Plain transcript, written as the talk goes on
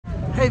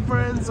Hey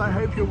friends, I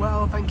hope you're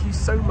well. Thank you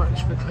so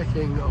much for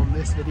clicking on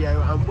this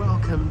video and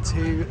welcome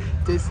to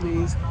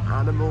Disney's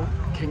Animal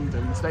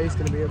Kingdom. Today's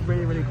going to be a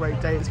really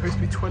great day. It's supposed to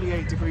be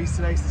 28 degrees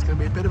today, so it's going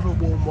to be a bit of a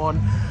warm one.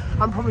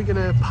 I'm probably going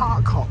to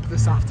park hop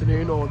this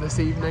afternoon or this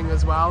evening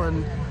as well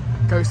and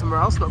go somewhere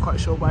else, not quite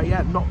sure where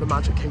yet. Not the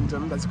Magic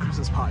Kingdom, there's a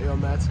Christmas party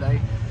on there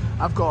today.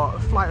 I've got a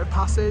Flight of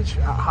Passage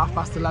at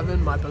 11:30,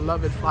 my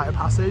beloved Flight of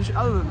Passage.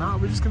 Other than that,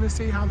 we're just going to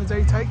see how the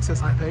day takes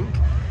us, I think.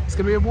 It's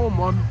going to be a warm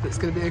one, but it's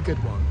going to be a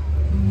good one.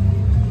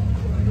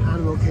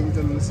 Animal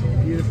Kingdom's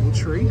beautiful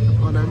tree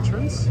upon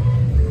entrance.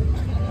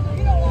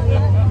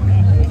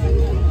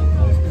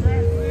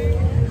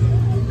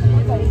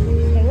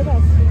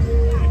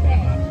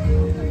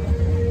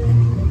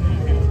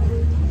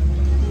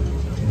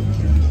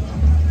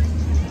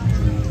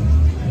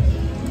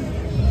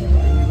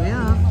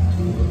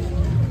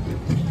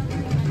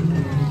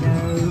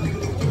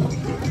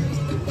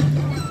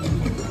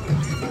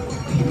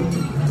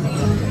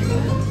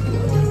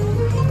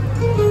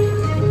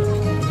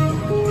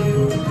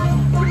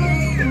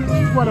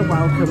 What a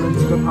welcome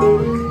into the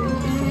park.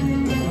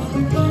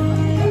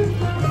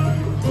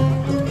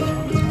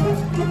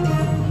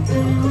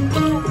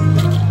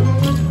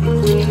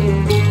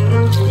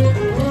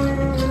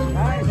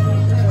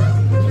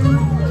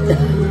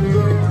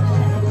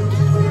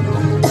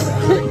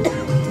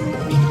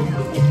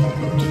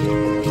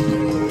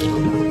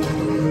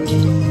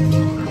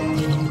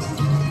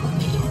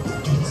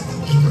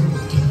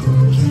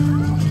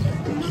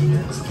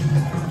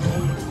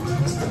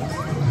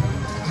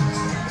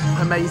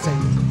 Amazing.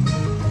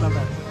 Love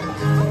it.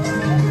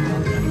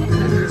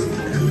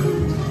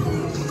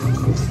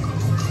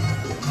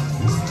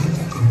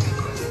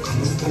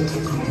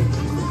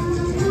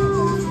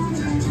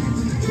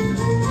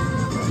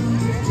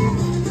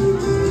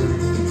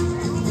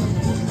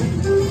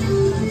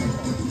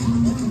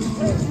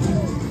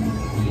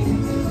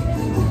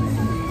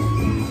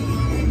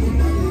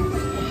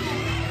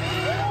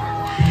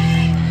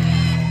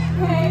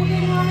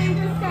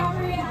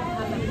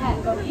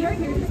 We're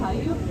here to tell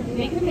you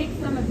they can make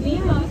some of the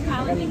most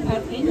challenging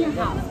pets in your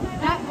house.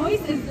 That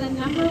voice is the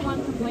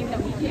 #1 complaint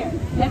that we hear.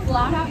 It's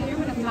loud out here,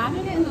 but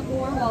imagine it in the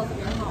four walls of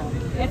your home.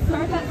 It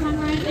starts at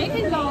sunrise, they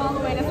can go all the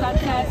way to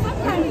sunset,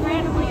 sometimes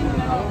randomly in the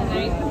middle of the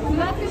night. So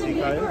that's going to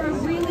be for a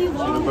really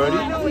long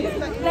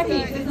time.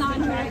 Decades is not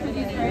insurance for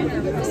these birds,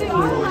 but they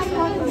are a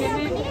lifelong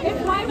commitment.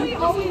 It's why we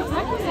always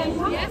recommend places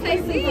like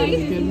this that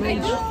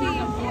you'll see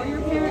them for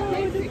your parrot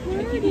kids to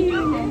keep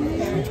your home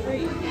parrot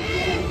free.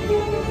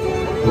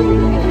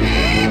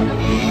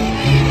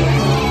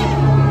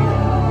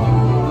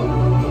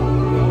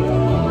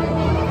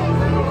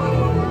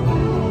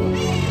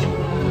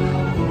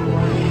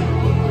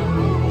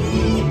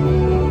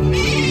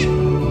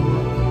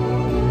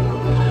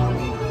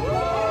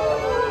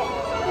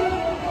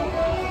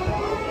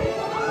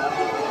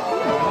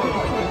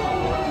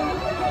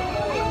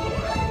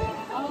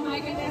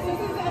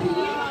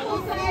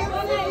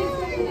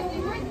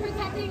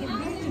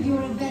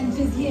 Your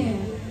adventures here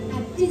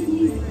at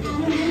Disney's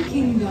Animal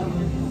Kingdom.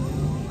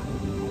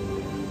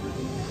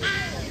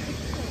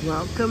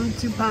 Welcome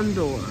to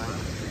Pandora.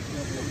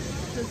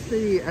 Just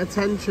the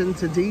attention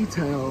to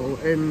detail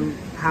in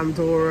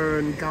Pandora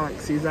and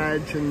Galaxy's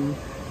Edge and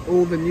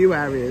all the new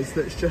areas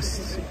that's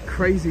just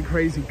crazy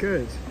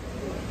good.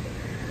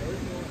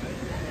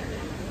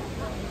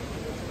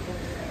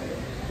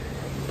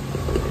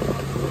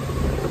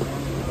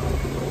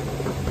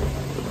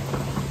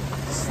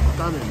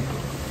 Stunning.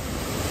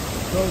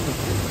 Okay.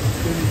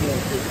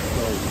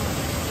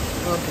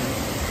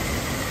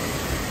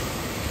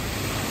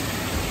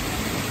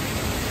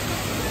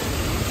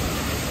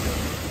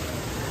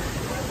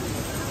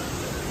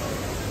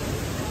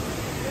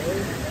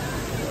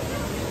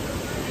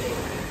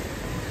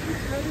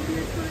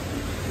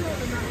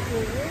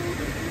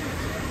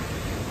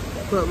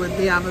 But with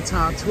the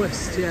Avatar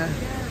twist, yeah.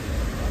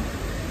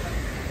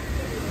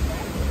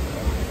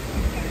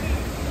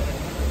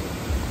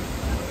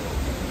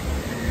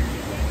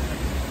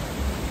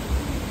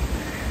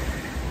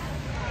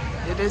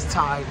 It is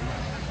time.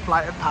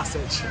 Flight of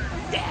Passage.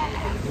 Yeah!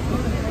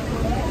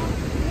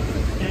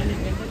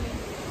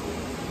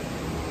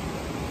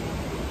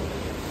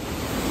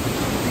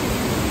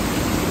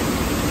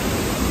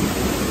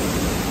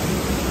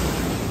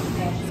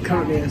 It's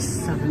currently a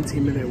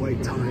 70-minute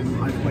wait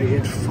time. I've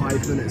waited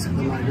 5 minutes for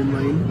the line in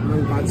lane and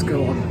I'm about to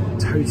go on.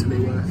 Totally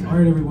worth it.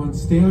 Alright everyone,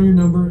 stay on your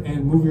number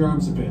and move your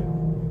arms a bit.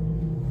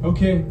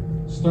 Okay,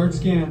 start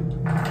scan.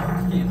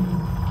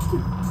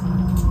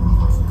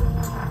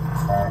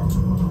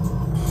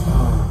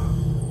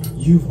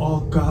 You've all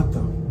got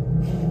them.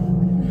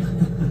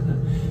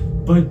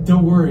 But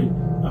don't worry,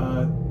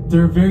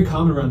 they're very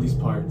common around these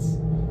parts.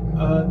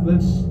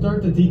 Let's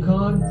start the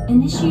decon.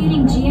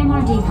 Initiating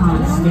GMR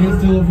decon. Stand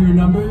still over your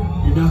number,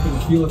 you're not going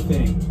to feel a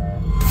thing.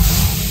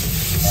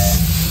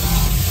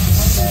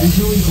 You're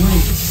doing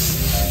great.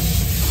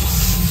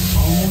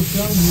 Almost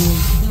done here.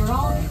 They're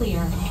all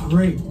clear.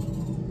 Great.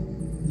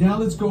 Now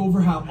let's go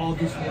over how all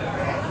this works.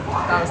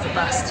 That was the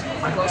best.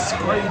 I got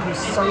sprayed with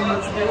so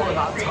much water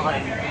that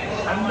time.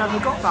 I've never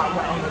got that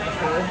wet on it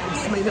before. It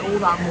just made it all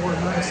that more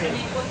immersive.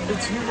 The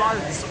 2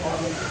 rides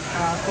on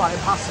Flight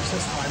of Passage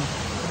this time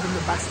have been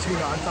the best 2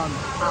 that I've done.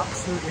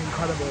 Absolutely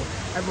incredible.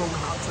 Everyone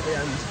clapped at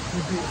the end. It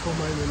was a beautiful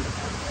moment.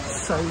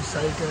 So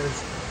good.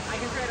 I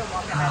can try to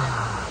walk it.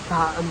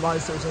 That and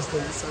Rise to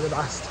Resistance are the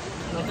best.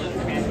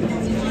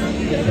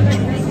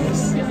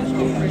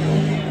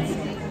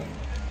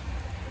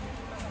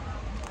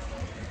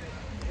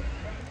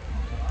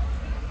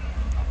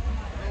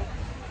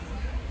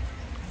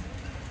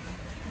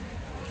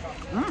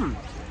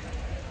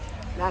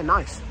 Yeah,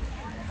 nice.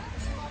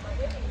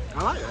 I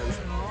like those.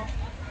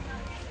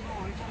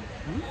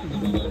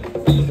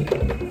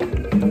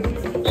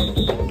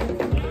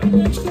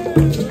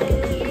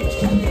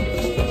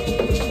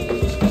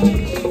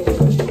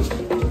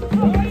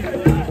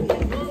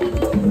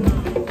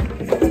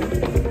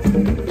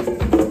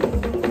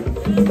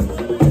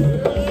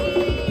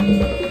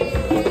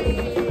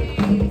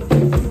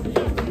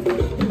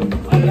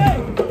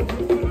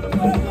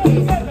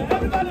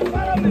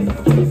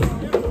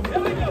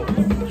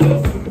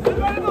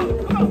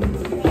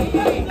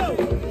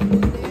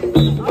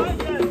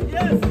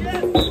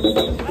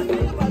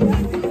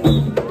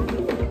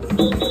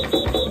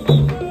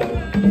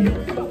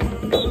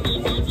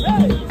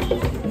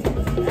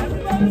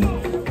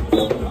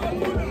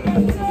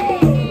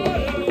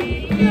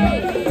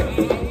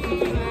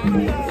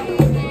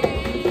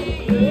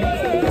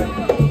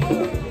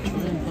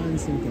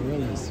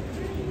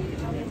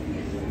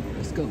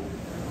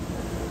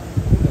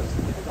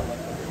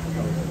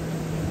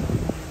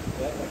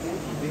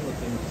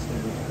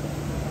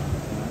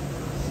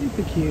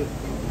 Super cute.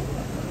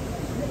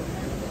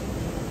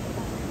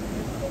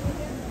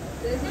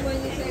 This is when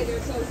you say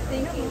they're so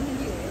stinking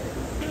cute.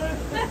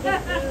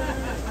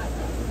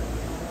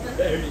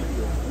 There you go.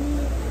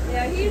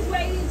 Yeah, he's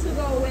waiting to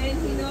go in.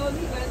 He knows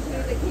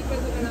eventually the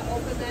keepers are going to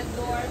open that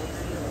door.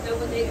 And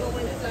when they go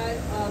inside,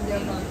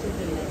 they're about to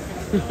do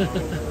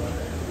it.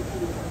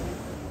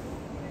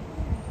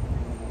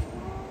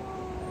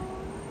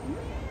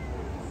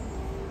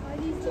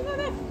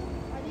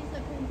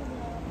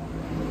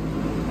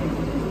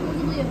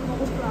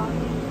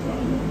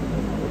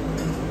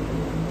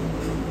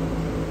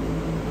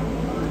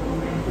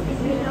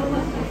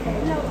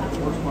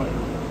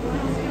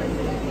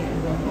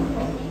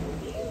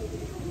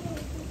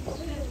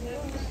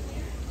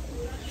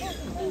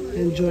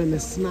 Enjoying the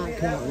snack,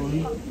 that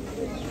one.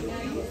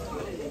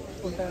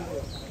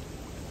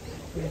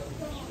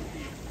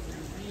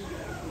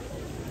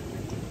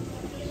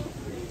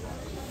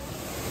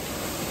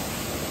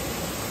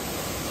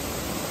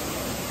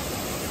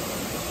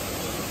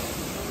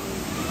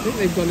 I think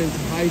they've gone into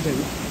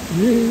hiding.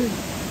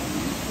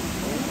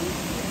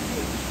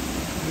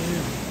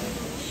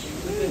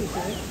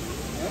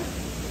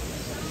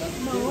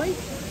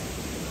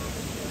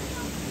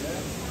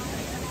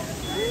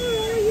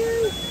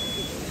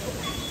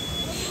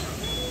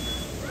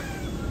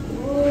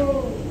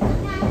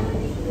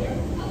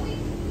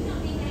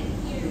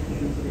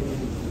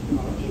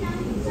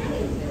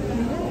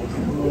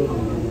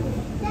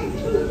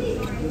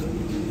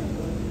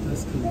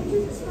 That's cool.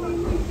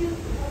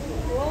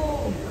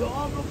 Oh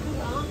God, look at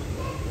that.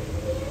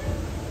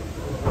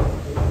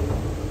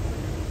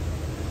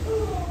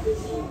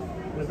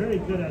 They're very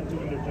good at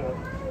doing their job.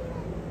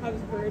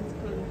 How's birds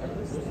come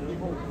close?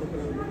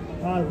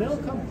 They'll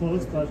come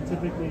close, but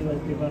typically they'll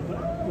give up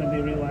when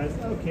they realize,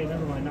 okay,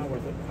 never mind, not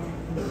worth it.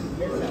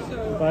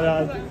 So But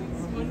I was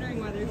wondering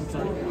why they're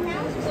still.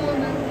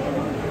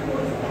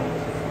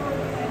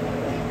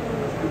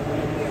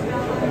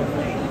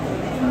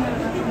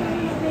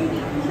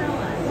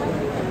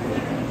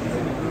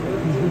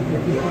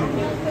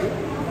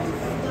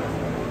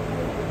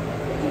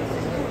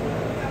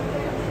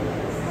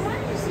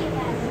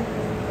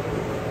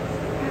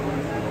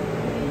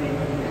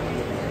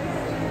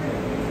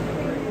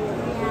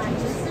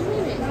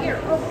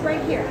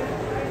 Right here.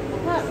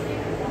 Look.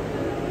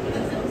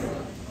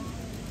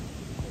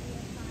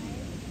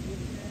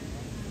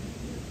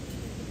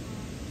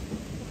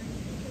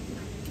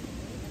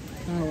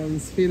 That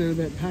one's feeling a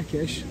bit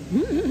peckish.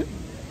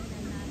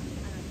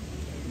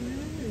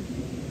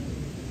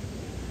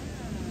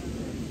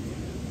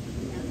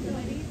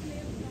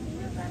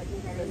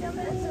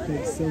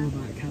 Big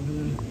silverback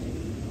having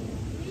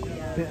a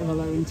bit of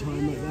alone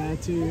time up there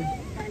too.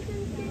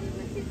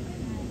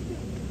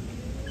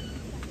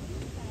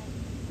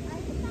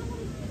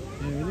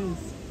 There it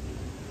is.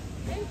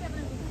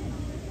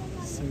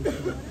 So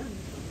cool.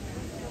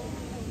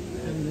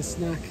 Having a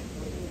snack.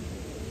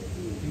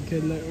 A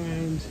good look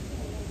around.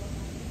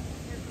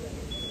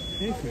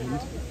 Hey friend.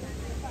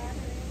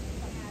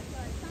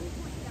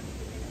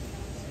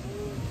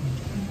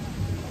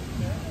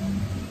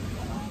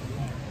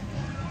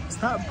 So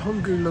that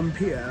Pongu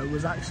Lumpia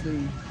was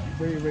actually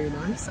really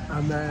nice,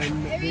 and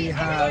then we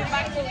have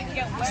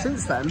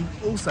since then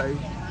also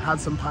had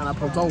some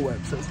pineapple Dole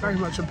Whip. So it's very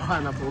much a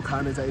pineapple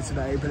kind of day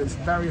today, but it's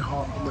very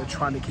hot and we're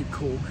trying to keep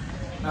cool.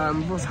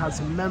 We've also had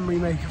some memory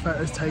maker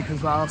photos taken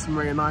as well, some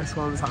really nice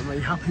ones that I'm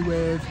really happy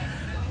with.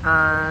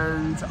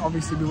 And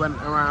obviously we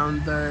went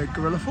around the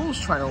Gorilla Falls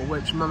Trail,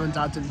 which Mum and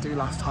Dad didn't do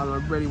last time. I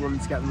really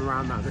wanted to get them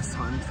around that this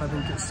time because I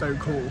think it's so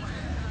cool.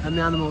 And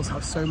the animals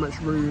have so much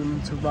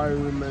room to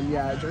roam, and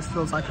yeah, it just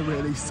feels like a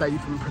really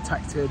safe and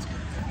protected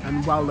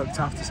and well looked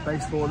after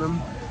space for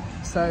them.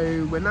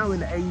 So we're now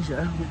in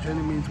Asia, which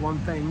only means one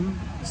thing: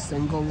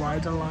 single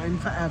rider line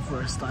for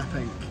Everest, I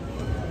think.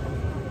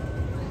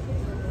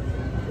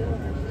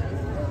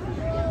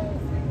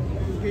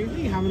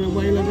 Goofy having a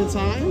whale of a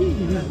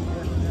time.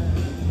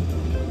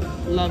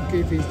 Love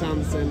Goofy's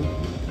dancing.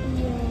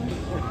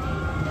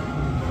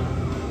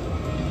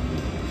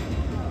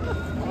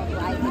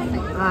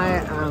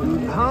 I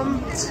am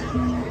pumped.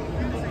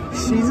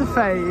 She's a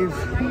fave.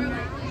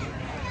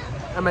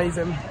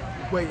 Amazing.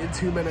 Waited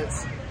 2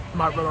 minutes.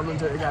 Might run on and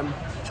do it again.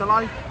 Shall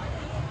I?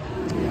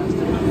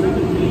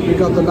 We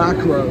got the back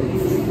row.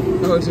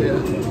 Oh dear.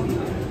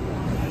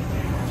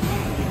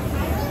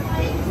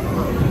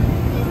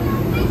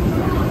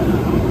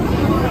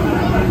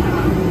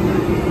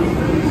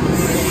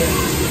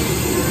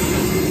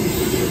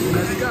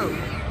 There we go.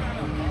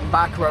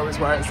 Back row is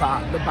where it's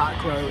at. The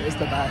back row is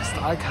the best.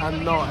 I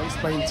cannot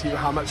explain to you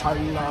how much I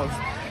love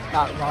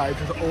that ride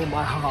with all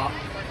my heart.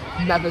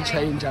 Never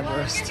change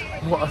Everest.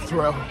 What a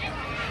thrill.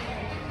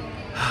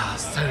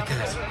 So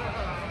good.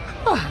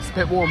 It's a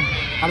bit warm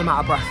and I'm out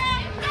of breath.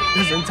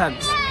 It's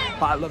intense,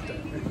 but I loved it.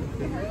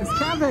 It's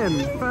Kevin.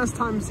 First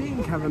time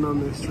seeing Kevin on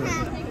this trip.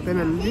 Been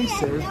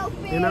elusive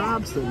in our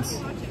absence.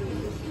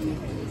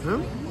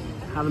 Huh?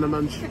 Having a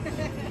munch.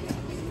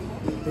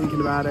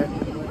 Thinking about it.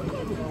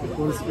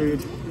 Wants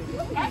food.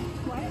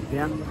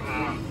 Yeah.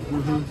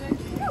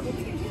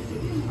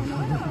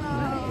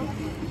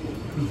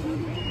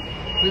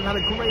 We've had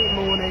a great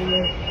morning,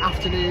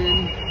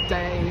 afternoon,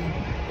 day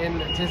in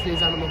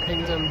Disney's Animal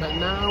Kingdom, but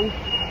now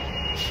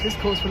this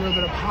calls for a little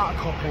bit of park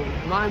hopping,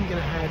 and I'm going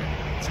to head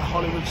to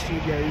Hollywood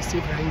Studios, see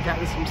if I can get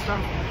some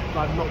stuff,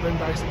 but I've not been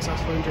very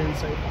successful in doing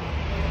so.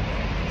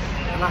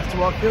 And after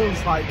what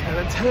feels like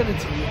an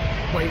eternity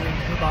waiting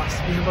for the bus,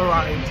 we have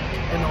arrived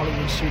in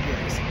Hollywood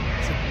Studios.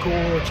 It's a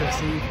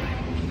gorgeous evening.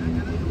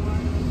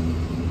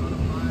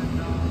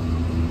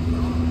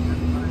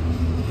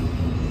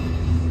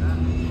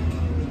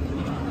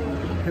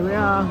 Here we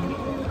are.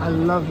 I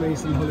love me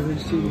some Hollywood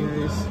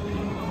Studios.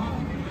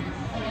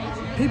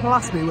 People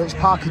ask me which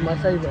park is my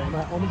favourite, and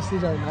I honestly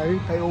don't know.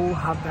 They all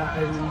have their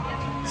own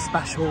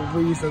special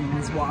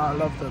reasons why I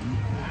love them.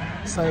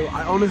 So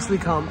I honestly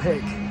can't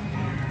pick,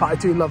 but I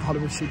do love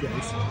Hollywood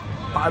Studios.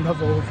 But I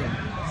love all of them,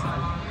 so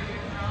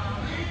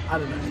I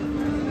don't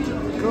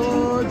know.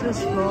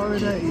 Gorgeous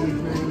Florida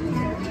evening.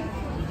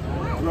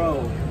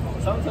 Bro,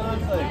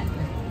 sometimes like...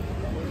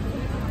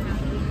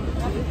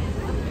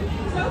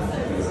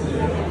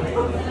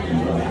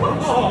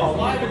 Oh,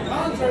 live in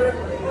concert!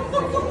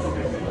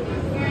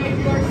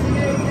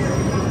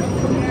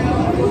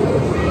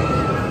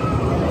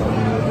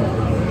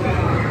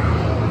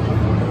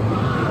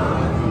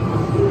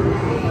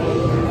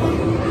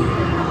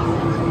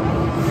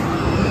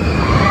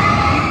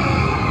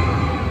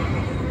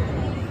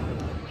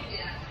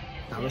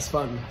 That was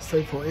fun.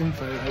 So for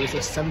info, there was a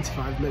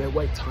 75-minute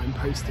wait time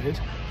posted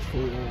for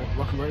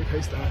Rock and Roller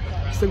Coaster.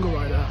 Single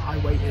rider, I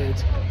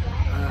waited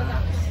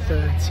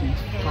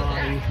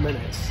 35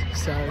 minutes.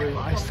 So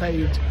I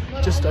saved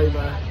just over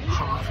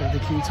half of the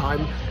queue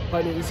time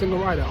by doing the single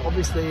rider.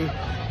 Obviously,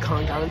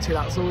 can't guarantee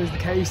that's always the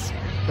case,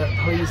 but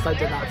pleased I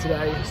did that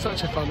today.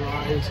 Such a fun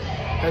ride.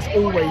 There's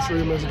always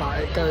rumours about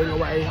it going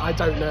away. I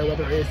don't know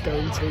whether it is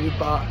going to,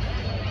 but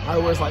I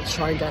always like to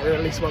try and get it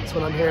at least once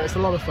when I'm here. It's a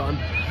lot of fun,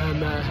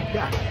 and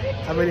yeah,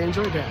 I really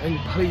enjoyed it, and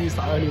pleased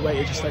that I only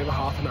waited just over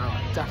half an hour.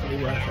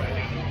 Definitely worth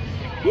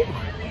it. Woo.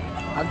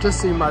 I've just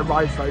seen my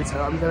ride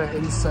photo. I'm going to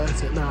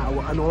insert it now,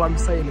 and all I'm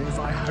saying is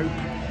I hope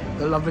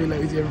the lovely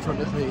lady in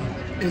front of me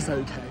is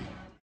okay.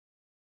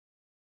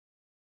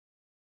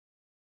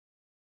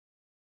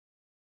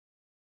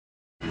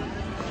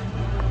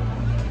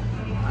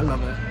 I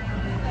love it.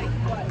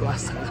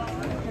 Bless her.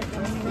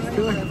 I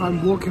feel like if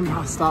I'm walking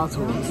past Star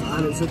Tours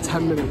and it's a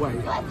 10-minute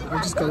wait,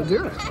 I've just got to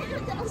do it.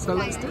 So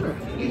let's do it.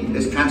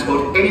 There's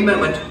transport any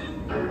moment.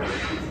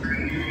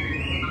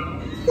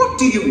 What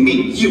do you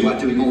mean you are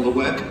doing all the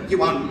work,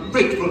 you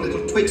ungrateful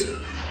little twit?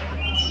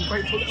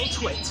 Ungrateful little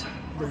twit.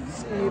 The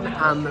Scene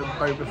and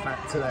Boba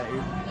Fett today,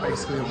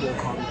 basically a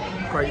walk on.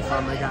 Great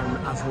fun again,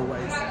 as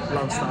always.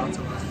 Love Star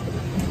Tours.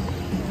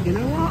 You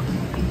know what?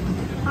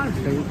 I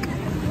think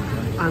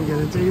I'm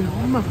going to do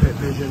Muppet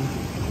Vision,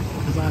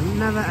 because I've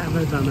never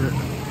ever done it.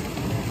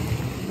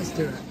 Let's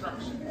do it.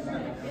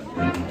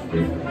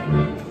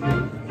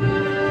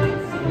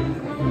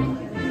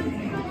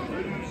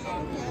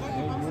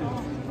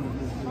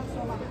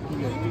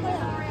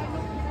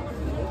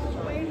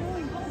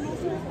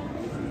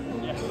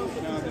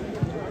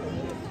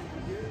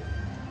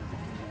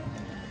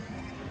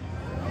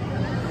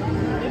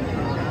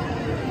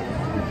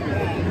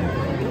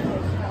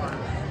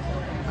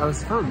 that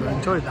was fun. I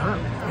enjoyed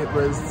that. It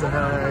was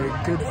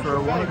good for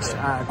a watch,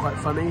 quite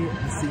funny.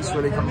 The seat's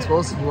really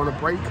comfortable, so if you want a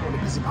break on a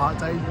busy park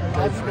day,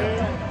 go for it.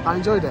 I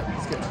enjoyed it.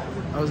 It's good.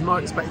 I was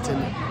not expecting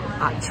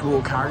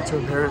actual character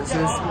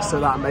appearances, so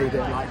that made it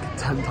like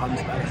 10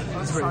 times better.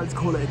 I decided to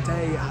call it a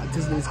day at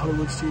Disney's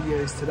Hollywood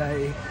Studios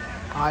today.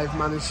 I've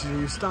managed to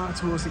do Star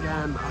Tours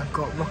again, I've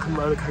got Rock and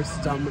Roller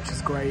Coaster done, which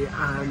is great,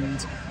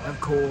 and of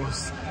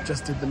course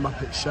just did the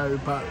Muppet Show,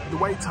 but the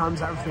wait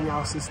times and everything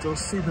else is still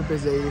super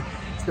busy.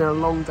 It's been a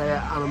long day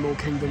at Animal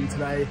Kingdom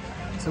today,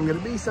 so I'm going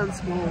to be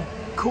sensible,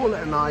 call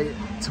it a night.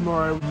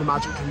 Tomorrow the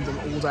Magic Kingdom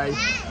all day,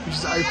 which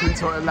is open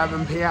till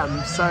 11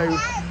 PM, so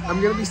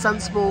I'm going to be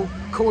sensible,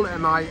 call it a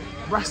night,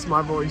 rest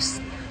my voice,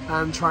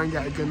 and try and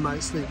get a good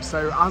night's sleep.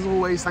 So as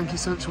always, thank you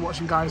so much for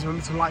watching, guys.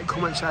 Remember to like,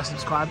 comment, share,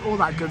 subscribe, all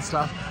that good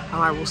stuff,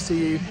 and I will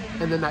see you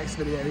in the next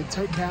video.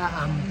 Take care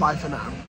and bye for now.